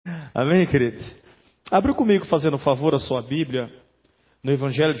Amém, queridos? Abra comigo, fazendo favor, a sua Bíblia, no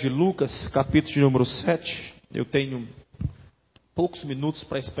Evangelho de Lucas, capítulo de número 7. Eu tenho poucos minutos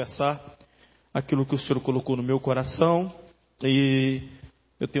para expressar aquilo que o Senhor colocou no meu coração. E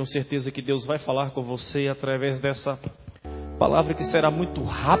eu tenho certeza que Deus vai falar com você através dessa palavra que será muito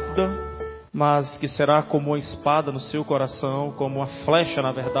rápida, mas que será como uma espada no seu coração, como uma flecha,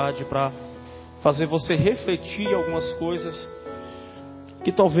 na verdade, para fazer você refletir em algumas coisas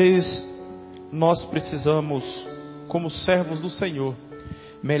que talvez nós precisamos, como servos do Senhor,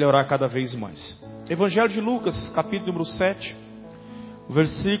 melhorar cada vez mais. Evangelho de Lucas, capítulo número 7,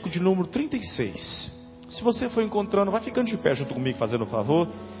 versículo de número 36. Se você for encontrando, vai ficando de pé junto comigo, fazendo um favor,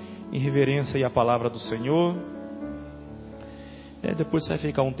 em reverência aí à palavra do Senhor. Depois você vai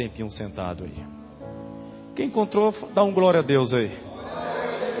ficar um tempinho sentado aí. Quem encontrou, dá um glória a Deus aí.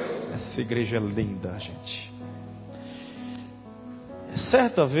 Essa igreja é linda, gente.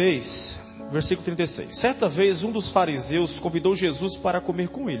 Certa vez, versículo 36. Certa vez um dos fariseus convidou Jesus para comer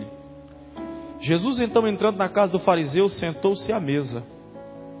com ele. Jesus então, entrando na casa do fariseu, sentou-se à mesa.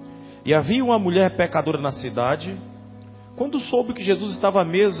 E havia uma mulher pecadora na cidade. Quando soube que Jesus estava à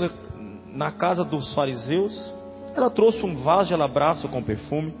mesa na casa dos fariseus, ela trouxe um vaso de alabastro com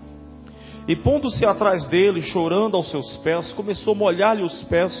perfume. E pondo-se atrás dele, chorando aos seus pés, começou a molhar-lhe os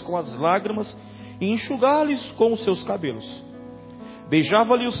pés com as lágrimas e enxugar-lhes com os seus cabelos.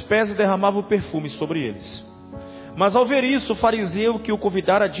 Beijava-lhe os pés e derramava o perfume sobre eles. Mas ao ver isso, o fariseu que o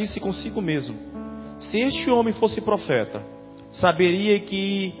convidara disse consigo mesmo: se este homem fosse profeta, saberia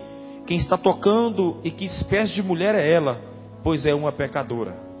que quem está tocando e que espécie de mulher é ela, pois é uma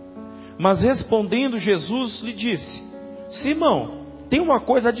pecadora. Mas respondendo Jesus lhe disse: Simão, tenho uma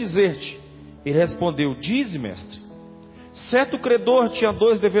coisa a dizer-te. Ele respondeu: dize, mestre. Certo credor tinha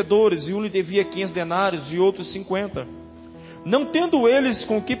 2 devedores, e um lhe devia 500 denários e outro 50. Não tendo eles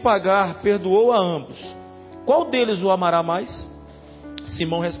com que pagar, perdoou a ambos. Qual deles o amará mais?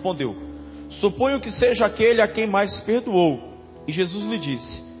 Simão respondeu: suponho que seja aquele a quem mais perdoou. E Jesus lhe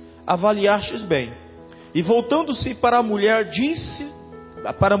disse: avaliastes bem. E voltando-se para a mulher, disse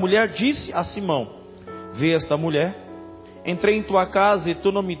a Simão: vê esta mulher? Entrei em tua casa e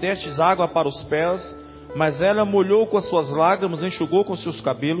tu não me destes água para os pés, mas ela molhou com as suas lágrimas, enxugou com seus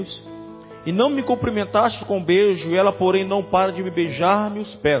cabelos. E não me cumprimentaste com beijo, e ela porém não para de me beijar-me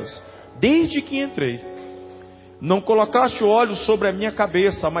os pés, desde que entrei. Não colocaste óleo sobre a minha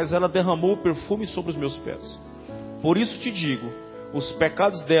cabeça, mas ela derramou perfume sobre os meus pés. Por isso te digo, os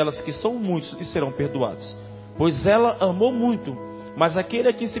pecados delas, que são muitos, lhe serão perdoados, pois ela amou muito. Mas aquele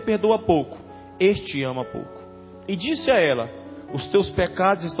a quem se perdoa pouco, este ama pouco. E disse a ela: os teus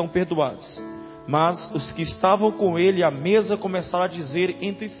pecados estão perdoados. Mas os que estavam com ele à mesa começaram a dizer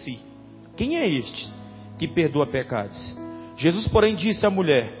entre si: quem é este que perdoa pecados? Jesus, porém, disse à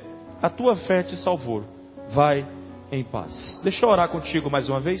mulher: a tua fé te salvou, vai em paz. Deixa eu orar contigo mais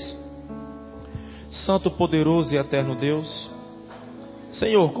uma vez. Santo, poderoso e eterno Deus,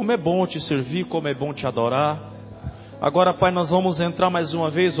 Senhor, como é bom te servir, como é bom te adorar. Agora, Pai, nós vamos entrar mais uma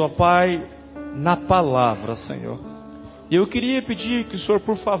vez, ó Pai, na palavra, Senhor. E eu queria pedir que o Senhor,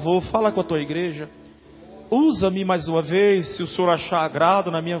 por favor, fala com a tua igreja. Usa-me mais uma vez, se o Senhor achar agrado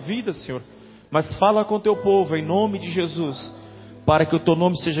na minha vida, Senhor. Mas fala com o teu povo, em nome de Jesus, para que o teu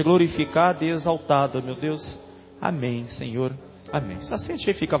nome seja glorificado e exaltado, meu Deus. Amém, Senhor. Amém. Se assente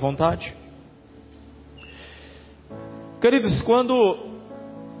aí, fica à vontade. Queridos, quando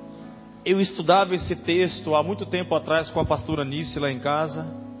eu estudava esse texto há muito tempo atrás com a pastora Nice lá em casa,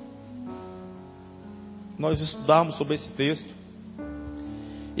 nós estudávamos sobre esse texto.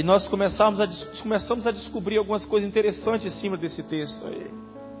 E nós começamos a descobrir algumas coisas interessantes em cima desse texto.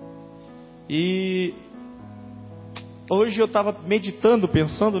 E hoje eu estava meditando,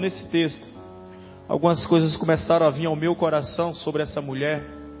 pensando nesse texto. Algumas coisas começaram a vir ao meu coração sobre essa mulher.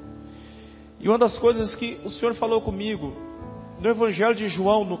 E uma das coisas que o Senhor falou comigo, no Evangelho de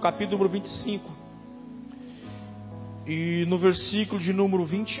João, no capítulo número 25, e no versículo de número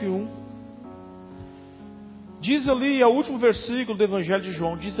 21, diz ali, é o último versículo do Evangelho de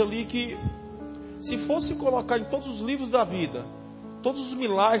João, diz ali que se fosse colocar em todos os livros da vida, todos os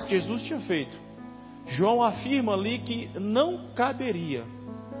milagres que Jesus tinha feito, João afirma ali que não caberia.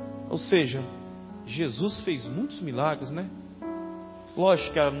 Ou seja, Jesus fez muitos milagres, né?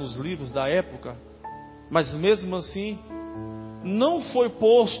 Lógico que era nos livros da época, mas mesmo assim, não foi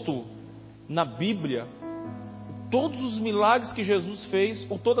posto na Bíblia todos os milagres que Jesus fez,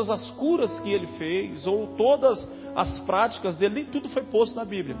 ou todas as curas que ele fez, ou todas as práticas dele, nem tudo foi posto na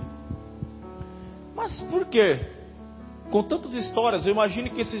Bíblia. Mas por quê? Com tantas histórias, eu imagino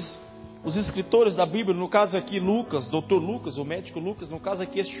que esses os escritores da Bíblia, no caso aqui Lucas, doutor Lucas, o médico Lucas, no caso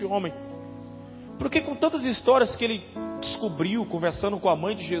aqui este homem, porque com tantas histórias que ele descobriu, conversando com a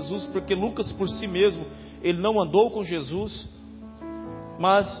mãe de Jesus, porque Lucas por si mesmo, ele não andou com Jesus,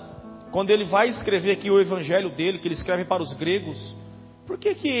 mas quando ele vai escrever aqui o evangelho dele, que ele escreve para os gregos, por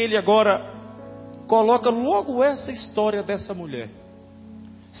que ele agora coloca logo essa história dessa mulher?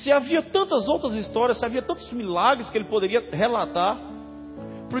 Se havia tantas outras histórias, se havia tantos milagres que ele poderia relatar,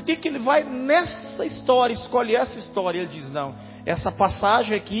 por que ele vai nessa história, escolhe essa história? Ele diz, não, essa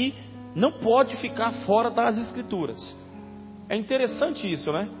passagem aqui não pode ficar fora das escrituras. É interessante isso,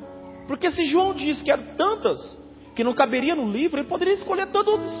 né? Porque se João diz que eram tantas, que não caberia no livro, ele poderia escolher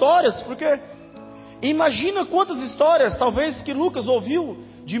tantas outras histórias, porque imagina quantas histórias, talvez que Lucas ouviu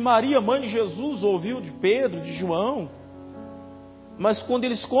de Maria, mãe de Jesus, ouviu de Pedro, de João, mas quando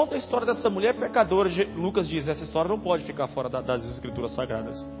eles contam a história dessa mulher pecadora, Lucas diz, essa história não pode ficar fora das escrituras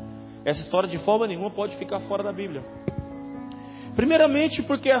sagradas, essa história de forma nenhuma pode ficar fora da Bíblia. Primeiramente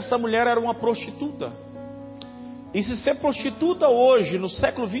porque essa mulher era uma prostituta, e se ser prostituta hoje, no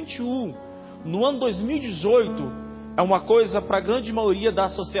século 21, no ano 2018, é uma coisa para a grande maioria da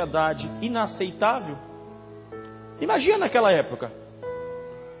sociedade inaceitável. Imagina naquela época,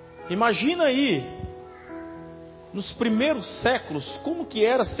 imagina aí, nos primeiros séculos, como que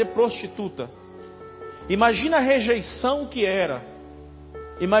era ser prostituta. Imagina a rejeição que era,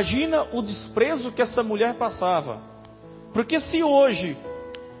 imagina o desprezo que essa mulher passava. Porque se hoje,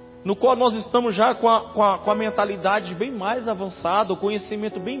 no qual nós estamos já com a mentalidade bem mais avançada, o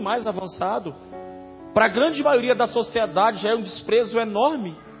conhecimento bem mais avançado, para a grande maioria da sociedade já é um desprezo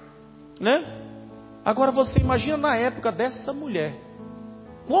enorme, né? Agora você imagina na época dessa mulher,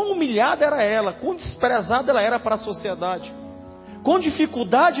 quão humilhada era ela, quão desprezada ela era para a sociedade, quão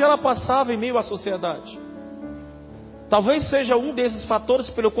dificuldade ela passava em meio à sociedade. Talvez seja um desses fatores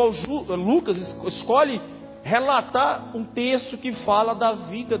pelo qual Lucas escolhe relatar um texto que fala da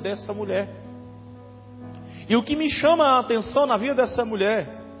vida dessa mulher. E o que me chama a atenção na vida dessa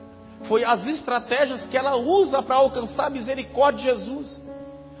mulher foi as estratégias que ela usa para alcançar a misericórdia de Jesus,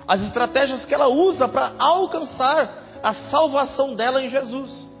 as estratégias que ela usa para alcançar a salvação dela em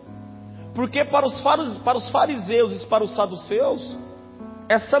Jesus. Porque para os fariseus e para os saduceus,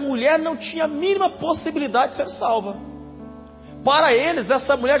 essa mulher não tinha a mínima possibilidade de ser salva. Para eles,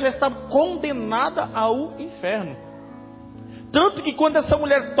 essa mulher já estava condenada ao inferno. Tanto que quando essa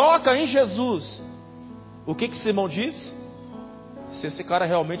mulher toca em Jesus, o que Simão diz? Se esse cara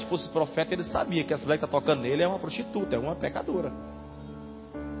realmente fosse profeta, ele sabia que essa mulher que está tocando nele é uma prostituta, é uma pecadora.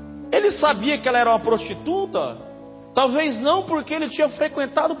 Ele sabia que ela era uma prostituta, talvez não porque ele tinha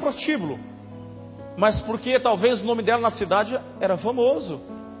frequentado o prostíbulo, mas porque talvez o nome dela na cidade era famoso.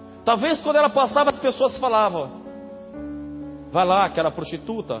 Talvez quando ela passava as pessoas falavam, vai lá aquela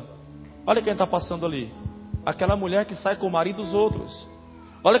prostituta, olha quem está passando ali, aquela mulher que sai com o marido dos outros,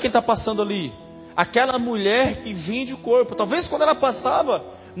 olha quem está passando ali, aquela mulher que vende o corpo. Talvez quando ela passava,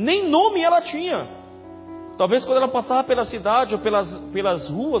 nem nome ela tinha. Talvez quando ela passava pela cidade, ou pelas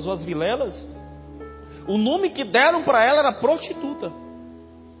ruas, ou as vilelas, o nome que deram para ela era prostituta.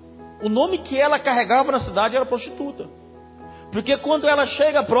 O nome que ela carregava na cidade era prostituta. Porque quando ela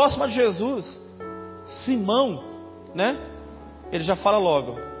chega próxima de Jesus, Simão, né? Ele já fala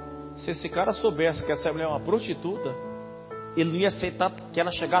logo, se esse cara soubesse que essa mulher é uma prostituta, ele não ia aceitar que ela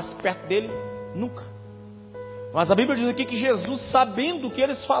chegasse perto dele nunca. Mas a Bíblia diz aqui que Jesus, sabendo o que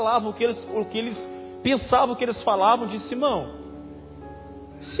eles falavam, o que eles pensavam, o que eles falavam, disse, Simão,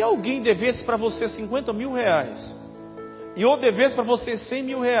 se alguém devesse para você 50 mil reais, e eu devesse para você 100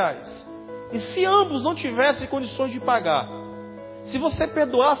 mil reais, e se ambos não tivessem condições de pagar, se você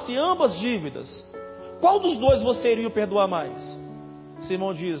perdoasse ambas dívidas, qual dos dois você iria perdoar mais?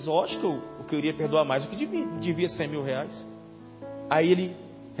 Simão diz, lógico, o que eu iria perdoar mais, o que devia 100 mil reais. Aí ele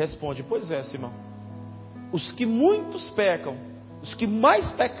responde, pois é, Simão, os que muitos pecam, os que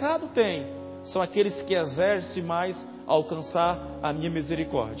mais pecado têm, são aqueles que exercem mais a alcançar a minha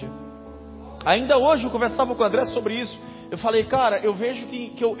misericórdia. Ainda hoje eu conversava com o André sobre isso. Eu falei, cara, eu vejo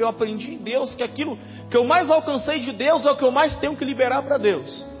que eu aprendi em Deus que aquilo que eu mais alcancei de Deus é o que eu mais tenho que liberar para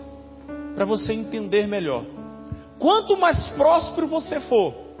Deus. Para você entender melhor. Quanto mais próspero você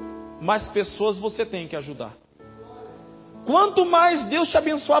for, mais pessoas você tem que ajudar. Quanto mais Deus te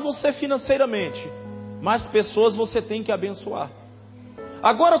abençoar você financeiramente, mais pessoas você tem que abençoar.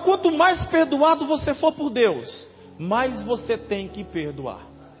 Agora, quanto mais perdoado você for por Deus, mais você tem que perdoar.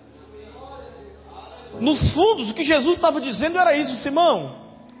 Nos fundos, o que Jesus estava dizendo era isso, Simão.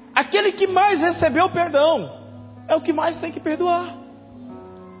 Aquele que mais recebeu perdão é o que mais tem que perdoar.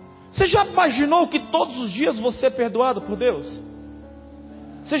 Você já imaginou que todos os dias você é perdoado por Deus?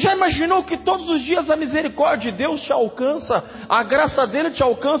 Você já imaginou que todos os dias a misericórdia de Deus te alcança, a graça dele te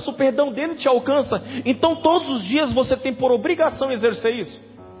alcança, o perdão dele te alcança? Então todos os dias você tem por obrigação exercer isso.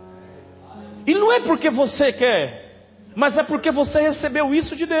 E não é porque você quer, mas é porque você recebeu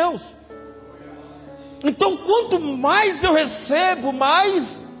isso de Deus. Então quanto mais eu recebo,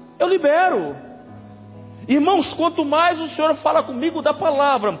 mais eu libero. Irmãos, quanto mais o Senhor fala comigo da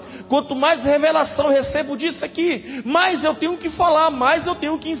palavra, quanto mais revelação eu recebo disso aqui, mais eu tenho que falar, mais eu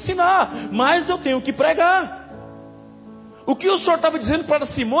tenho que ensinar, mais eu tenho que pregar. O que o Senhor estava dizendo para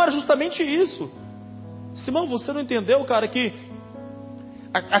Simão era justamente isso. Simão, você não entendeu, cara, que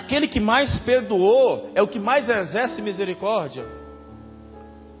aquele que mais perdoou é o que mais exerce misericórdia?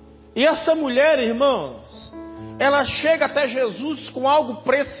 E essa mulher, irmãos, ela chega até Jesus com algo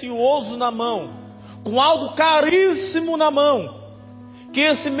precioso na mão, com algo caríssimo na mão, que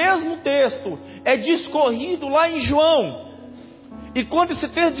esse mesmo texto é discorrido lá em João. E quando esse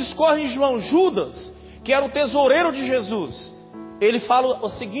texto discorre em João, Judas, que era o tesoureiro de Jesus, ele fala a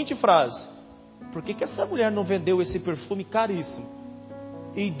seguinte frase: por que essa mulher não vendeu esse perfume caríssimo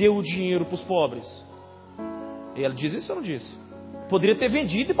e deu o dinheiro para os pobres? E ela diz isso ou não disse? Poderia ter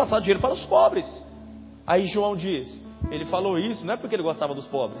vendido e passado dinheiro para os pobres. Aí João diz, ele falou isso não é porque ele gostava dos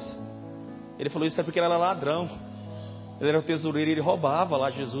pobres, ele falou isso porque ele era ladrão. Ele era o tesoureiro e ele roubava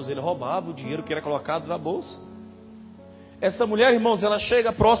lá Jesus, ele roubava o dinheiro que era colocado na bolsa. Essa mulher, irmãos, ela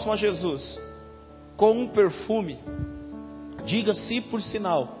chega próximo a Jesus com um perfume, diga-se por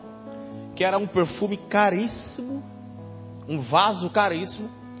sinal, que era um perfume caríssimo, um vaso caríssimo.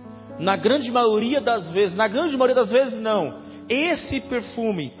 Na grande maioria das vezes não, esse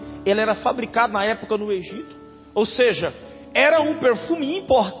perfume, ele era fabricado na época no Egito, ou seja, era um perfume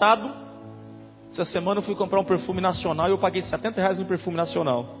importado. Essa semana eu fui comprar um perfume nacional e eu paguei R$70 no perfume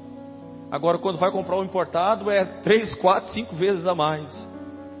nacional. Agora quando vai comprar um importado é 3, 4, 5 vezes a mais.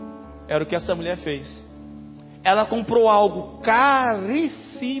 Era o que essa mulher fez. Ela comprou algo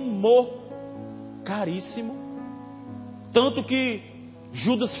caríssimo, caríssimo, tanto que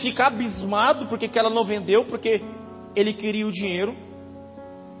Judas fica abismado porque que ela não vendeu, porque ele queria o dinheiro,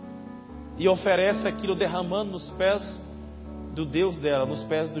 e oferece aquilo derramando nos pés do Deus dela, nos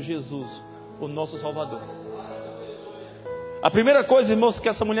pés do Jesus, o nosso Salvador. A primeira coisa, irmãos, que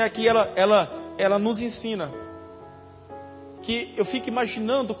essa mulher aqui ela nos ensina, que eu fico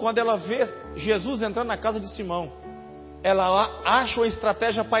imaginando quando ela vê Jesus entrando na casa de Simão, ela acha uma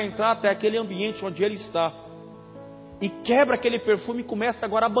estratégia para entrar até aquele ambiente onde ele está, e quebra aquele perfume e começa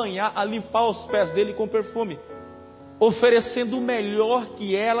agora a banhar, a limpar os pés dele com perfume, oferecendo o melhor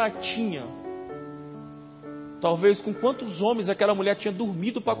que ela tinha. Talvez com quantos homens aquela mulher tinha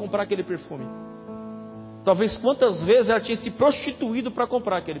dormido para comprar aquele perfume. Talvez quantas vezes ela tinha se prostituído para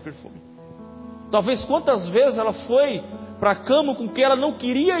comprar aquele perfume. Talvez quantas vezes ela foi para a cama com quem ela não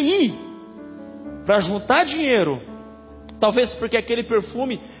queria ir, para juntar dinheiro. Talvez porque aquele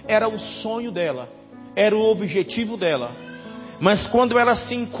perfume era o sonho dela, era o objetivo dela. Mas quando ela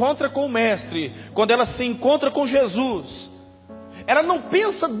se encontra com o Mestre, quando ela se encontra com Jesus, ela não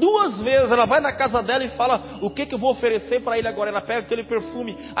pensa duas vezes, ela vai na casa dela e fala, o que eu vou oferecer para ele agora? Ela pega aquele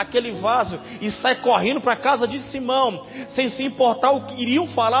perfume, aquele vaso e sai correndo para a casa de Simão, sem se importar o que iriam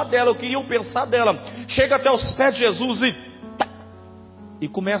falar dela, o que iriam pensar dela. Chega até os pés de Jesus e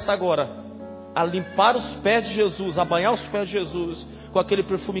começa agora a limpar os pés de Jesus, a banhar os pés de Jesus com aquele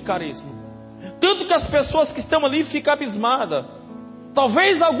perfume caríssimo. Tanto que as pessoas que estão ali ficam abismadas.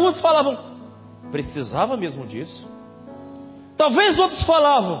 Talvez alguns falavam, precisava mesmo disso? Talvez outros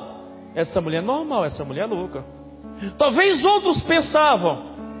falavam, essa mulher é normal, essa mulher é louca. Talvez outros pensavam,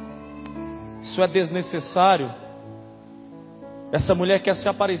 isso é desnecessário, essa mulher quer se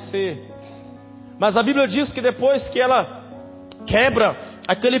aparecer. Mas a Bíblia diz que depois que ela quebra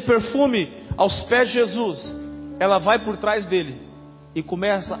aquele perfume aos pés de Jesus, ela vai por trás dele e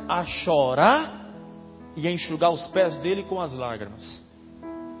começa a chorar e a enxugar os pés dele com as lágrimas.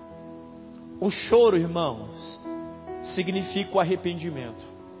 O choro, irmãos, significa o arrependimento.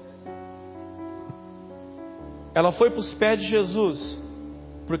 Ela foi para os pés de Jesus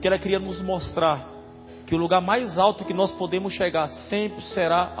porque ela queria nos mostrar que o lugar mais alto que nós podemos chegar sempre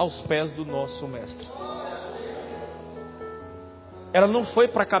será aos pés do nosso Mestre. Ela não foi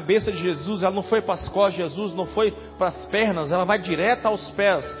para a cabeça de Jesus, ela não foi para as costas de Jesus, não foi para as pernas, ela vai direto aos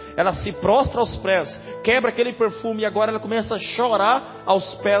pés, ela se prostra aos pés, quebra aquele perfume e agora ela começa a chorar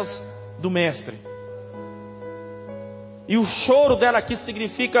aos pés do Mestre. E o choro dela aqui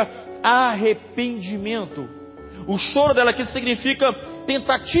significa arrependimento. O choro dela aqui significa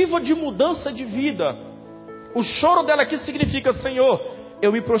tentativa de mudança de vida. O choro dela aqui significa, Senhor,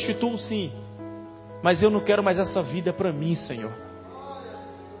 eu me prostituo sim, mas eu não quero mais essa vida para mim, Senhor.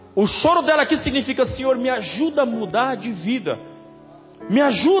 O choro dela aqui significa: Senhor, me ajuda a mudar de vida. Me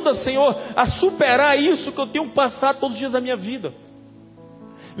ajuda, Senhor, a superar isso que eu tenho passado todos os dias da minha vida.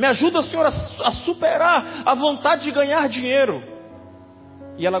 Me ajuda, Senhor, a superar a vontade de ganhar dinheiro.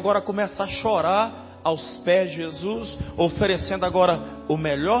 E ela agora começa a chorar aos pés de Jesus, oferecendo agora o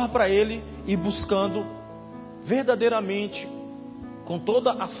melhor para Ele e buscando verdadeiramente, com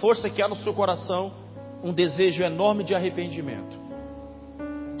toda a força que há no seu coração, um desejo enorme de arrependimento.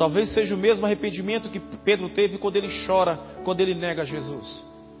 Talvez seja o mesmo arrependimento que Pedro teve quando ele chora, quando ele nega Jesus.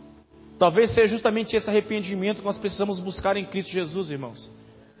 Talvez seja justamente esse arrependimento que nós precisamos buscar em Cristo Jesus, irmãos.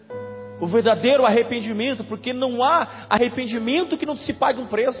 O verdadeiro arrependimento, porque não há arrependimento que não se pague um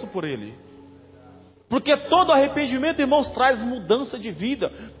preço por ele. Porque todo arrependimento, irmãos, traz mudança de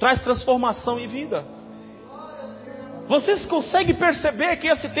vida, traz transformação em vida. Vocês conseguem perceber que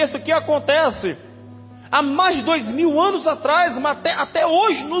esse texto aqui acontece há mais de 2000 anos atrás, mas até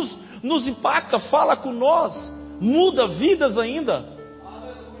hoje nos impacta, fala com nós, muda vidas ainda.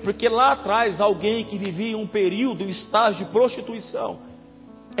 Porque lá atrás, alguém que vivia um período, um estágio de prostituição,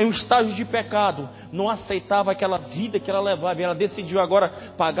 em um estágio de pecado, não aceitava aquela vida que ela levava, e ela decidiu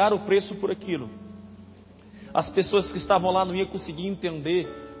agora pagar o preço por aquilo. As pessoas que estavam lá não iam conseguir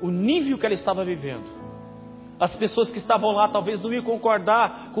entender o nível que ela estava vivendo. As pessoas que estavam lá talvez não iam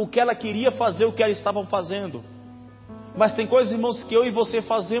concordar com o que ela queria fazer, o que elas estavam fazendo. Mas tem coisas, irmãos, que eu e você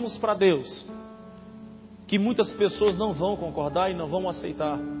fazemos para Deus, que muitas pessoas não vão concordar e não vão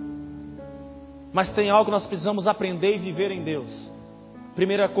aceitar. Mas tem algo que nós precisamos aprender e viver em Deus.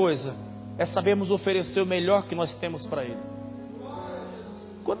 Primeira coisa, é sabermos oferecer o melhor que nós temos para Ele.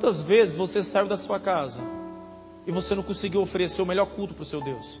 Quantas vezes você saiu da sua casa e você não conseguiu oferecer o melhor culto para o seu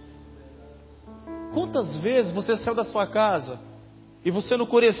Deus? Quantas vezes você saiu da sua casa e você não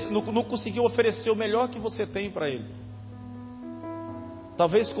conseguiu oferecer o melhor que você tem para Ele?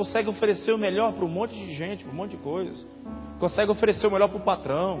 Talvez consegue oferecer o melhor para um monte de gente, para um monte de coisa. Consegue oferecer o melhor para o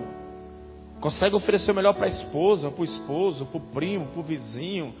patrão. Consegue oferecer o melhor para a esposa, para o esposo, para o primo, para o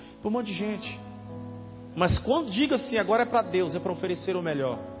vizinho, para um monte de gente. Mas quando diga assim, agora é para Deus, é para oferecer o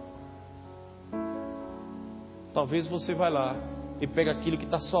melhor. Talvez você vai lá e pega aquilo que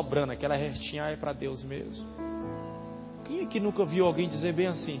está sobrando, aquela restinha, é para Deus mesmo. Quem aqui nunca viu alguém dizer bem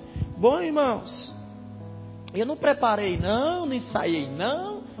assim: bom, irmãos, eu não preparei não, não ensaiei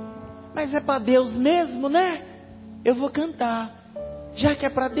não, mas é para Deus mesmo, né? Eu vou cantar, já que é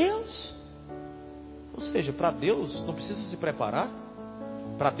para Deus. Ou seja, para Deus não precisa se preparar,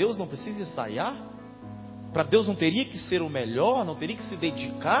 para Deus não precisa ensaiar, para Deus não teria que ser o melhor, não teria que se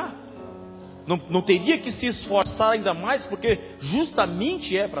dedicar, não teria que se esforçar ainda mais, porque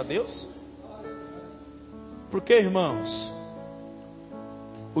justamente é para Deus. Porque, irmãos,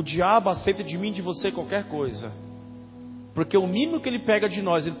 o diabo aceita de mim e de você qualquer coisa, porque o mínimo que ele pega de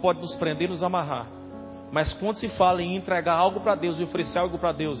nós, ele pode nos prender, nos amarrar. Mas quando se fala em entregar algo para Deus e oferecer algo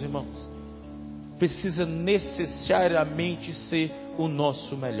para Deus, irmãos, precisa necessariamente ser o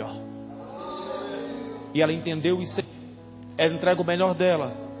nosso melhor. E ela entendeu isso. Ela entrega o melhor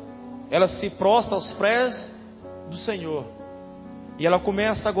dela. Ela se prostra aos pés do Senhor. E ela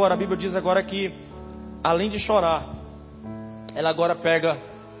começa agora, a Bíblia diz agora que, além de chorar, ela agora pega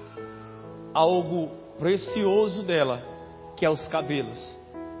algo precioso dela, que é os cabelos,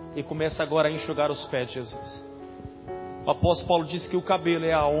 e começa agora a enxugar os pés de Jesus. O apóstolo Paulo diz que o cabelo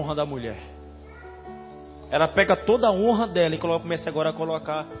é a honra da mulher. Ela pega toda a honra dela e começa agora a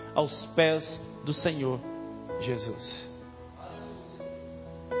colocar aos pés do Senhor Jesus.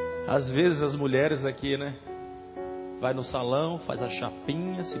 Às vezes as mulheres aqui, né, vai no salão, faz a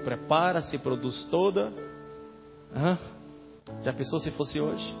chapinha, se prepara, se produz toda. Já pensou se fosse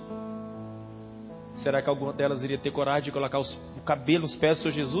hoje? Será que alguma delas iria ter coragem de colocar o cabelo nos pés do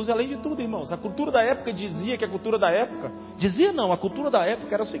Senhor Jesus? E além de tudo, irmãos, a cultura da época dizia que a cultura da época... Dizia não, a cultura da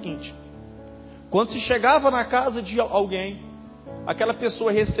época era o seguinte: quando se chegava na casa de alguém, aquela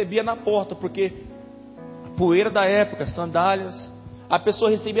pessoa recebia na porta, porque a poeira da época, sandálias, a pessoa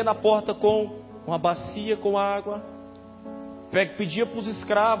recebia na porta com uma bacia com água, pedia para os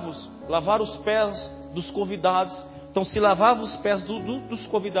escravos lavar os pés dos convidados. Então se lavava os pés dos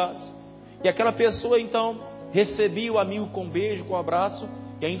convidados, e aquela pessoa então recebia o amigo com beijo, com abraço,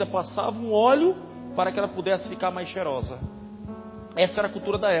 e ainda passava um óleo para que ela pudesse ficar mais cheirosa. Essa era a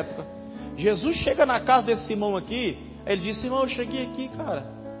cultura da época. Jesus chega na casa desse irmão aqui, ele disse: irmão, eu cheguei aqui, cara,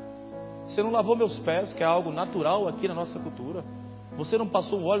 você não lavou meus pés, que é algo natural aqui na nossa cultura. Você não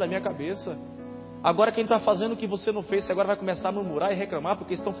passou um óleo na minha cabeça. Agora quem está fazendo o que você não fez, você agora vai começar a murmurar e reclamar,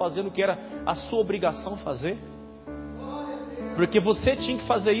 porque estão fazendo o que era a sua obrigação fazer. Porque você tinha que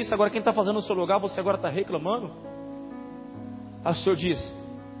fazer isso, agora quem está fazendo no seu lugar, você agora está reclamando. Aí o Senhor diz: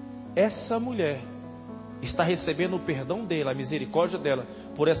 essa mulher está recebendo o perdão dela, a misericórdia dela,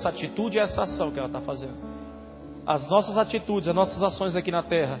 por essa atitude e essa ação que ela está fazendo. As nossas atitudes, as nossas ações aqui na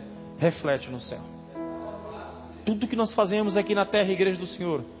terra, refletem no céu. Tudo que nós fazemos aqui na terra, igreja do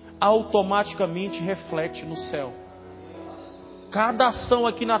Senhor, automaticamente reflete no céu. Cada ação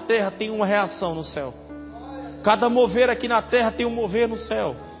aqui na terra tem uma reação no céu. Cada mover aqui na terra tem um mover no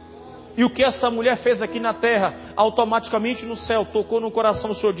céu. E o que essa mulher fez aqui na terra, automaticamente no céu, tocou no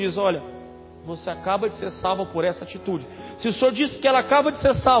coração. O Senhor diz: olha, você acaba de ser salva por essa atitude. Se o Senhor disse que ela acaba de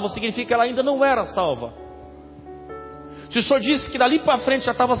ser salva, significa que ela ainda não era salva. Se o Senhor disse que dali para frente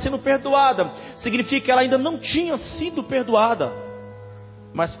já estava sendo perdoada, significa que ela ainda não tinha sido perdoada.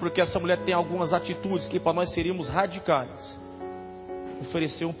 Mas porque essa mulher tem algumas atitudes que para nós seríamos radicais.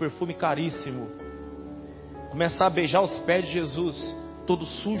 Ofereceu um perfume caríssimo, começar a beijar os pés de Jesus, todo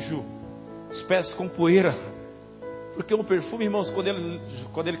sujo, os pés com poeira. Porque um perfume, irmãos,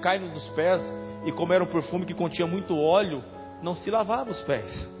 quando ele cai nos pés, e como era um perfume que continha muito óleo, não se lavava os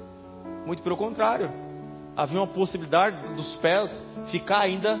pés. Muito pelo contrário, havia uma possibilidade dos pés ficar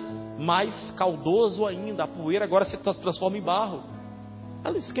ainda mais caldoso ainda. A poeira agora se transforma em barro.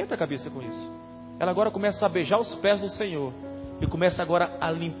 Ela esquenta a cabeça com isso. Ela agora começa a beijar os pés do Senhor, e começa agora a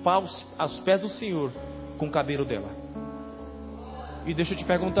limpar os pés do Senhor com o cabelo dela. E deixa eu te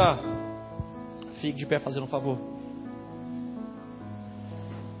perguntar, fique de pé fazendo um favor.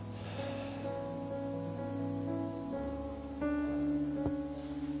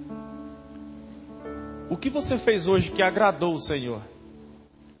 O que você fez hoje que agradou o Senhor?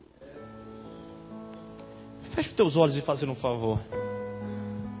 Feche os teus olhos e fazendo um favor.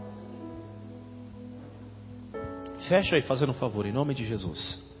 Fecha aí fazendo um favor, em nome de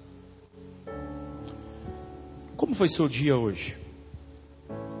Jesus. Como foi seu dia hoje?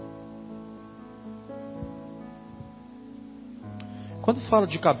 Quando fala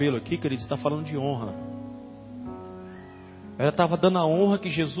de cabelo aqui, querido, está falando de honra. Ela estava dando a honra que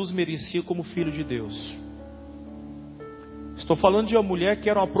Jesus merecia como filho de Deus. Estou falando de uma mulher que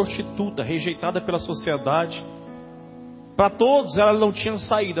era uma prostituta, rejeitada pela sociedade. Para todos ela não tinha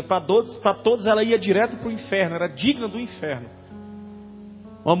saída, para todos ela ia direto para o inferno, era digna do inferno.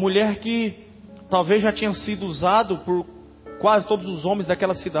 Uma mulher que talvez já tinha sido usado por quase todos os homens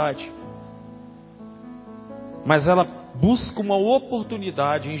daquela cidade. Mas ela busca uma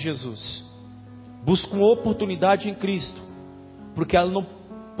oportunidade em Jesus. Busca uma oportunidade em Cristo. Porque ela não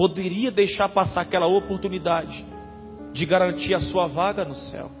poderia deixar passar aquela oportunidade de garantir a sua vaga no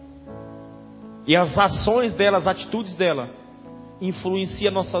céu. E as ações dela, as atitudes dela,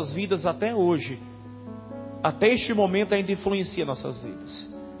 influenciam nossas vidas até hoje. Até este momento ainda influencia nossas vidas.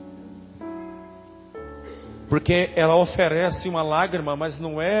 Porque ela oferece uma lágrima, mas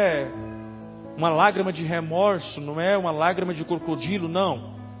não é uma lágrima de remorso, não é uma lágrima de crocodilo,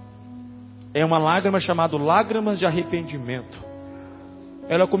 não. É uma lágrima chamada lágrimas de arrependimento.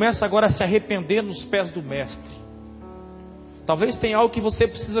 Ela começa agora a se arrepender nos pés do Mestre. Talvez tenha algo que você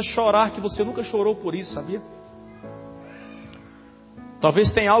precisa chorar, que você nunca chorou por isso, sabia?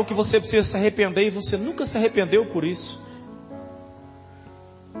 Talvez tenha algo que você precisa se arrepender e você nunca se arrependeu por isso.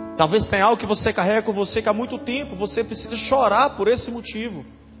 Talvez tenha algo que você carrega com você que há muito tempo você precisa chorar por esse motivo.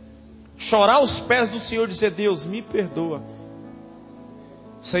 Chorar aos pés do Senhor e dizer: Deus, me perdoa.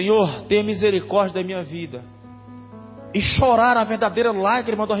 Senhor, tenha misericórdia da minha vida. E chorar a verdadeira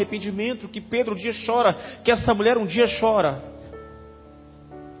lágrima do arrependimento que Pedro um dia chora, que essa mulher um dia chora.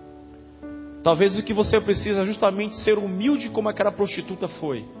 Talvez o que você precisa é justamente ser humilde como aquela prostituta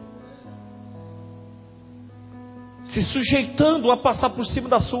foi. Se sujeitando a passar por cima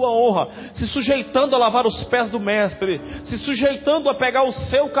da sua honra, se sujeitando a lavar os pés do Mestre, se sujeitando a pegar o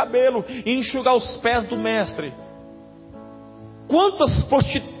seu cabelo e enxugar os pés do Mestre. Quantas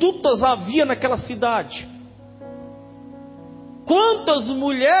prostitutas havia naquela cidade? Quantas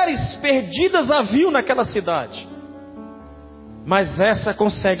mulheres perdidas haviam naquela cidade? Mas essa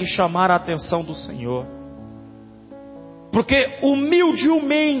consegue chamar a atenção do Senhor. Porque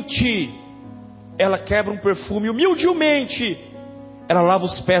humildemente ela quebra um perfume, humildemente ela lava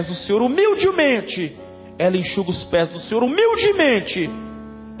os pés do Senhor, humildemente ela enxuga os pés do Senhor, humildemente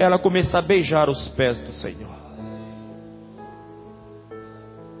ela começa a beijar os pés do Senhor.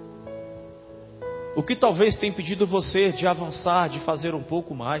 O que talvez tenha impedido você de avançar, de fazer um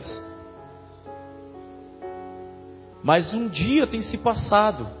pouco mais. Mas um dia tem se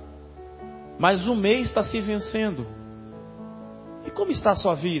passado, mas um mês está se vencendo. E como está a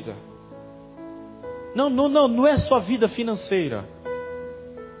sua vida? Não é a sua vida financeira.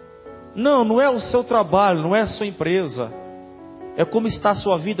 Não é o seu trabalho, não é a sua empresa. É como está a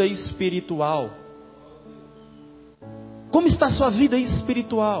sua vida espiritual. Como está a sua vida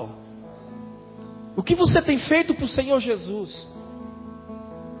espiritual? O que você tem feito para o Senhor Jesus?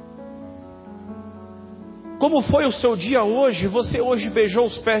 Como foi o seu dia hoje? Você hoje beijou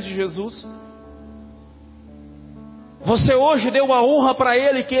os pés de Jesus? Você hoje deu a honra para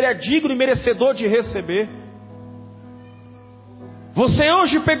Ele, que Ele é digno e merecedor de receber? Você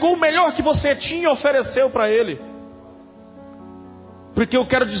hoje pegou o melhor que você tinha e ofereceu para Ele? Porque eu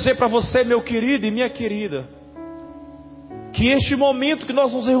quero dizer para você, meu querido e minha querida, que este momento que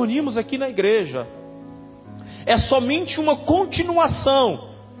nós nos reunimos aqui na igreja é somente uma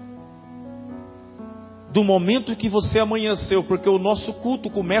continuação do momento que você amanheceu, porque o nosso culto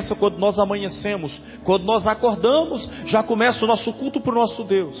começa quando nós amanhecemos. Quando nós acordamos, já começa o nosso culto para o nosso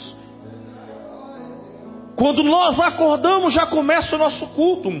Deus. Quando nós acordamos, já começa o nosso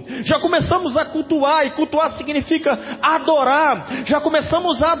culto. Já começamos a cultuar, e cultuar significa adorar. Já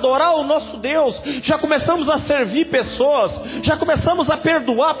começamos a adorar o nosso Deus. Já começamos a servir pessoas. Já começamos a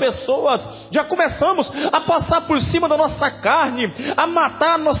perdoar pessoas. Já começamos a passar por cima da nossa carne, a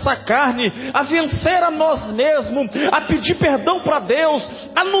matar a nossa carne, a vencer a nós mesmos, a pedir perdão para Deus,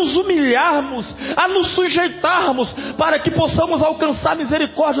 a nos humilharmos, a nos sujeitarmos, para que possamos alcançar a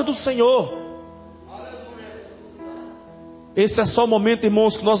misericórdia do Senhor. Esse é só o momento,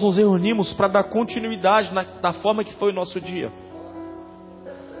 irmãos, que nós nos reunimos para dar continuidade da forma que foi o nosso dia.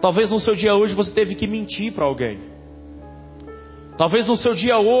 Talvez no seu dia hoje você teve que mentir para alguém. Talvez no seu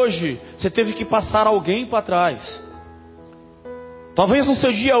dia hoje você teve que passar alguém para trás. Talvez no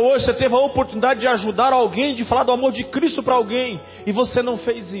seu dia hoje você teve a oportunidade de ajudar alguém, de falar do amor de Cristo para alguém, e você não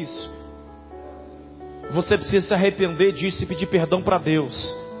fez isso. Você precisa se arrepender disso e pedir perdão para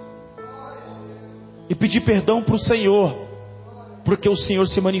Deus. E pedir perdão para o Senhor. Porque o Senhor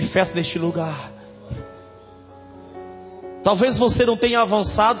se manifesta neste lugar. Talvez você não tenha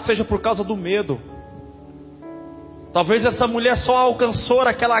avançado, seja por causa do medo. Talvez essa mulher só alcançou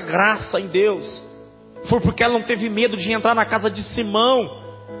aquela graça em Deus, foi porque ela não teve medo de entrar na casa de Simão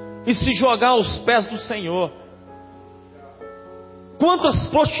e se jogar aos pés do Senhor. Quantas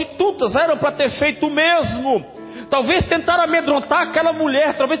prostitutas eram para ter feito o mesmo? Talvez tentaram amedrontar aquela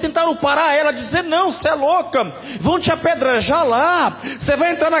mulher, talvez tentaram parar ela, dizer: não, você é louca, vão te apedrejar lá, você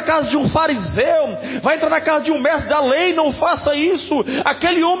vai entrar na casa de um fariseu, vai entrar na casa de um mestre da lei, não faça isso,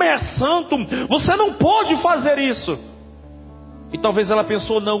 aquele homem é santo, você não pode fazer isso. E talvez ela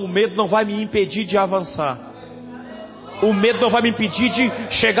pensou: não, o medo não vai me impedir de avançar. O medo não vai me impedir de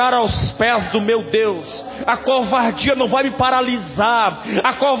chegar aos pés do meu Deus. A covardia não vai me paralisar.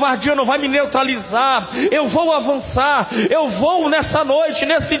 A covardia não vai me neutralizar. Eu vou avançar. Eu vou nessa noite,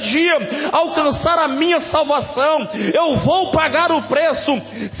 nesse dia, alcançar a minha salvação. Eu vou pagar o preço.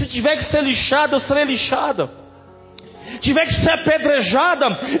 Se tiver que ser lixada, eu serei lixada. Tiver que ser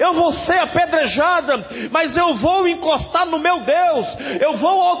apedrejada, eu vou ser apedrejada, mas eu vou encostar no meu Deus, eu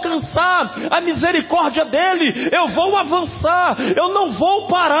vou alcançar a misericórdia dele, eu vou avançar, eu não vou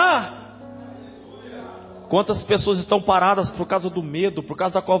parar. Quantas pessoas estão paradas por causa do medo, por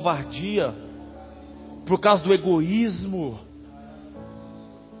causa da covardia, por causa do egoísmo?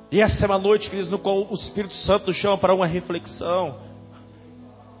 E essa é uma noite, queridos, no qual o Espírito Santo nos chama para uma reflexão.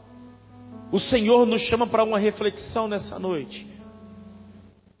 O Senhor nos chama para uma reflexão nessa noite.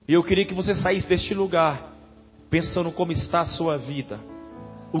 E eu queria que você saísse deste lugar pensando como está a sua vida,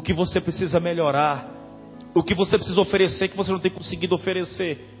 o que você precisa melhorar, o que você precisa oferecer que você não tem conseguido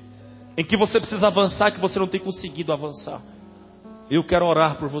oferecer, em que você precisa avançar que você não tem conseguido avançar. Eu quero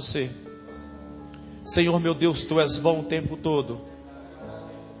orar por você. Senhor meu Deus, Tu és bom o tempo todo.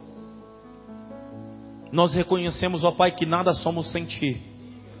 Nós reconhecemos, ó Pai, que nada somos sem Ti.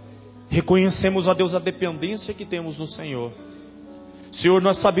 Reconhecemos, ó Deus, a dependência que temos no Senhor. Senhor,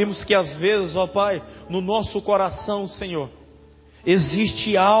 nós sabemos que às vezes, ó Pai, no nosso coração, Senhor,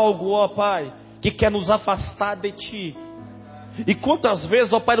 existe algo, ó Pai, que quer nos afastar de Ti. E quantas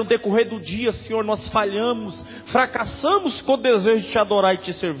vezes, ó Pai, no decorrer do dia, Senhor, nós falhamos, fracassamos com o desejo de Te adorar e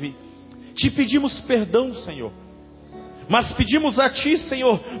Te servir. Te pedimos perdão, Senhor. Mas pedimos a Ti,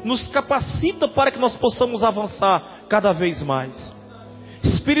 Senhor, nos capacita para que nós possamos avançar cada vez mais.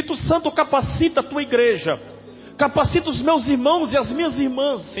 Espírito Santo, capacita a Tua igreja, capacita os meus irmãos e as minhas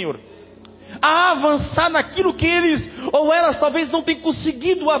irmãs, Senhor, a avançar naquilo que eles ou elas talvez não tenham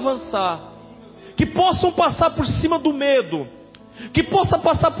conseguido avançar, que possam passar por cima do medo, que possa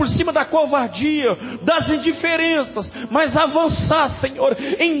passar por cima da covardia, das indiferenças, mas avançar, Senhor,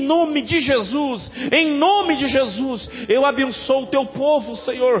 em nome de Jesus. Em nome de Jesus, eu abençoo o Teu povo,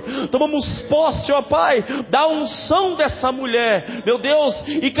 Senhor. Tomamos posse, ó Pai, da unção dessa mulher, meu Deus,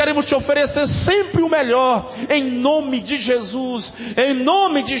 e queremos Te oferecer sempre o melhor, em nome de Jesus. Em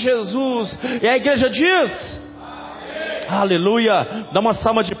nome de Jesus. E a igreja diz: amém. Aleluia. Dá uma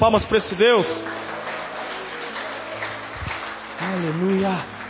salva de palmas para esse Deus. Aleluia.